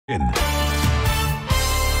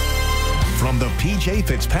From the PJ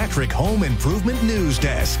Fitzpatrick Home Improvement News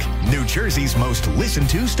Desk, New Jersey's most listened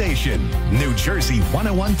to station, New Jersey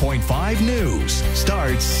 101.5 News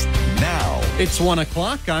starts now. It's 1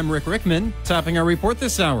 o'clock. I'm Rick Rickman. Topping our report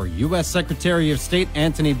this hour, U.S. Secretary of State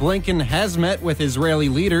Antony Blinken has met with Israeli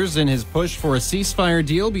leaders in his push for a ceasefire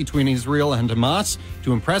deal between Israel and Hamas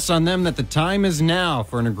to impress on them that the time is now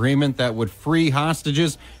for an agreement that would free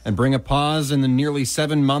hostages and bring a pause in the nearly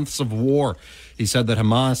 7 months of war. He said that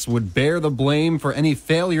Hamas would bear the blame for any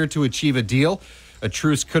failure to achieve a deal. A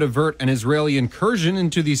truce could avert an Israeli incursion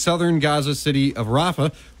into the southern Gaza city of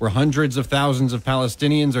Rafah, where hundreds of thousands of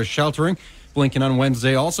Palestinians are sheltering. Blinken on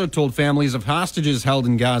Wednesday also told families of hostages held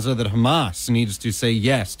in Gaza that Hamas needs to say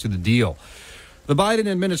yes to the deal. The Biden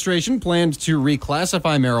administration plans to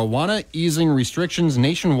reclassify marijuana, easing restrictions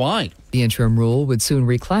nationwide. The interim rule would soon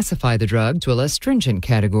reclassify the drug to a less stringent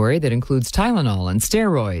category that includes Tylenol and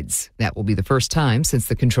steroids. That will be the first time since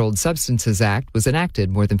the Controlled Substances Act was enacted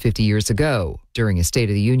more than 50 years ago. During a State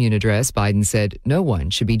of the Union address, Biden said no one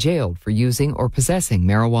should be jailed for using or possessing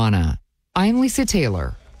marijuana. I'm Lisa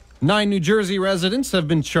Taylor. 9 New Jersey residents have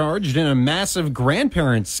been charged in a massive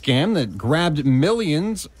grandparent scam that grabbed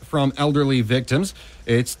millions from elderly victims.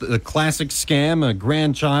 It's the classic scam. A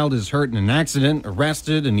grandchild is hurt in an accident,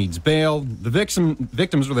 arrested, and needs bail. The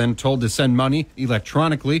victims were then told to send money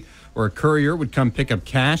electronically, or a courier would come pick up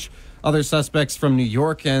cash. Other suspects from New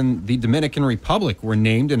York and the Dominican Republic were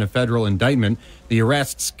named in a federal indictment. The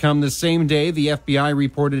arrests come the same day the FBI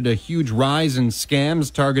reported a huge rise in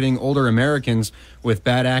scams targeting older Americans, with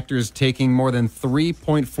bad actors taking more than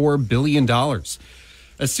 $3.4 billion.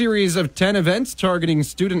 A series of 10 events targeting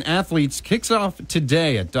student athletes kicks off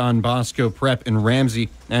today at Don Bosco Prep in Ramsey.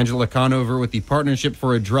 Angela Conover with the Partnership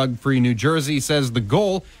for a Drug-Free New Jersey says the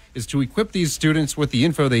goal is to equip these students with the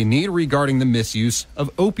info they need regarding the misuse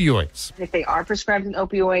of opioids. If they are prescribed an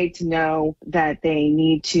opioid, to know that they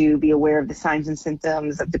need to be aware of the signs and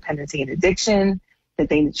symptoms of dependency and addiction, that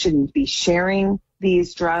they shouldn't be sharing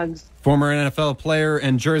these drugs. Former NFL player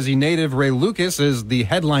and Jersey native Ray Lucas is the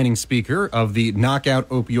headlining speaker of the Knockout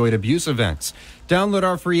Opioid Abuse events. Download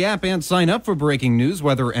our free app and sign up for breaking news,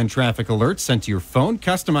 weather, and traffic alerts sent to your phone.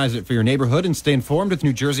 Customize it for your neighborhood and stay informed with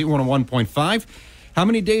New Jersey 101.5. How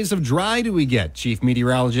many days of dry do we get? Chief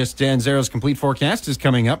Meteorologist Dan Zero's complete forecast is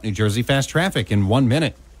coming up. New Jersey Fast Traffic in 1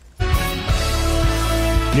 minute.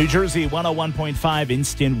 New Jersey 101.5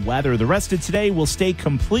 instant weather. The rest of today will stay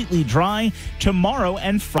completely dry tomorrow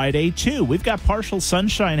and Friday, too. We've got partial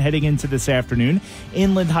sunshine heading into this afternoon.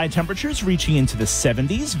 Inland high temperatures reaching into the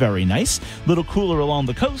 70s. Very nice. Little cooler along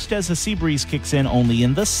the coast as a sea breeze kicks in only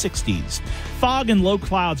in the 60s. Fog and low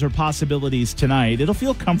clouds are possibilities tonight. It'll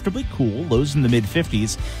feel comfortably cool, lows in the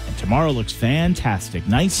mid-50s. And tomorrow looks fantastic.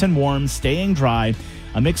 Nice and warm, staying dry.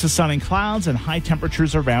 A mix of sun and clouds and high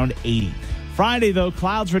temperatures around 80. Friday, though,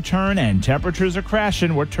 clouds return and temperatures are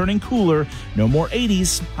crashing. We're turning cooler. No more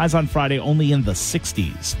 80s. Highs on Friday only in the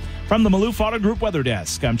 60s. From the Maloof Auto Group Weather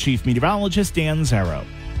Desk, I'm Chief Meteorologist Dan Zero.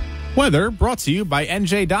 Weather brought to you by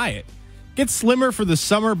NJ Diet. Get slimmer for the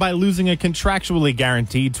summer by losing a contractually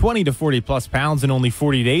guaranteed 20 to 40 plus pounds in only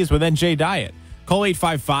 40 days with NJ Diet. Call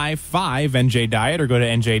 855-5-NJ-DIET or go to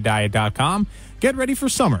njdiet.com. Get ready for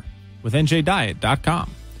summer with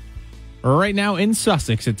njdiet.com. Right now in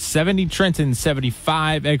Sussex, it's 70, Trenton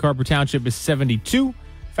 75, Egg Harbor Township is 72.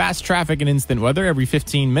 Fast traffic and instant weather every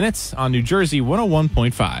 15 minutes on New Jersey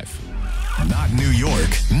 101.5. Not New York,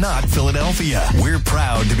 not Philadelphia. We're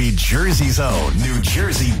proud to be Jersey's own New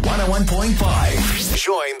Jersey 101.5.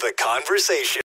 Join the conversation.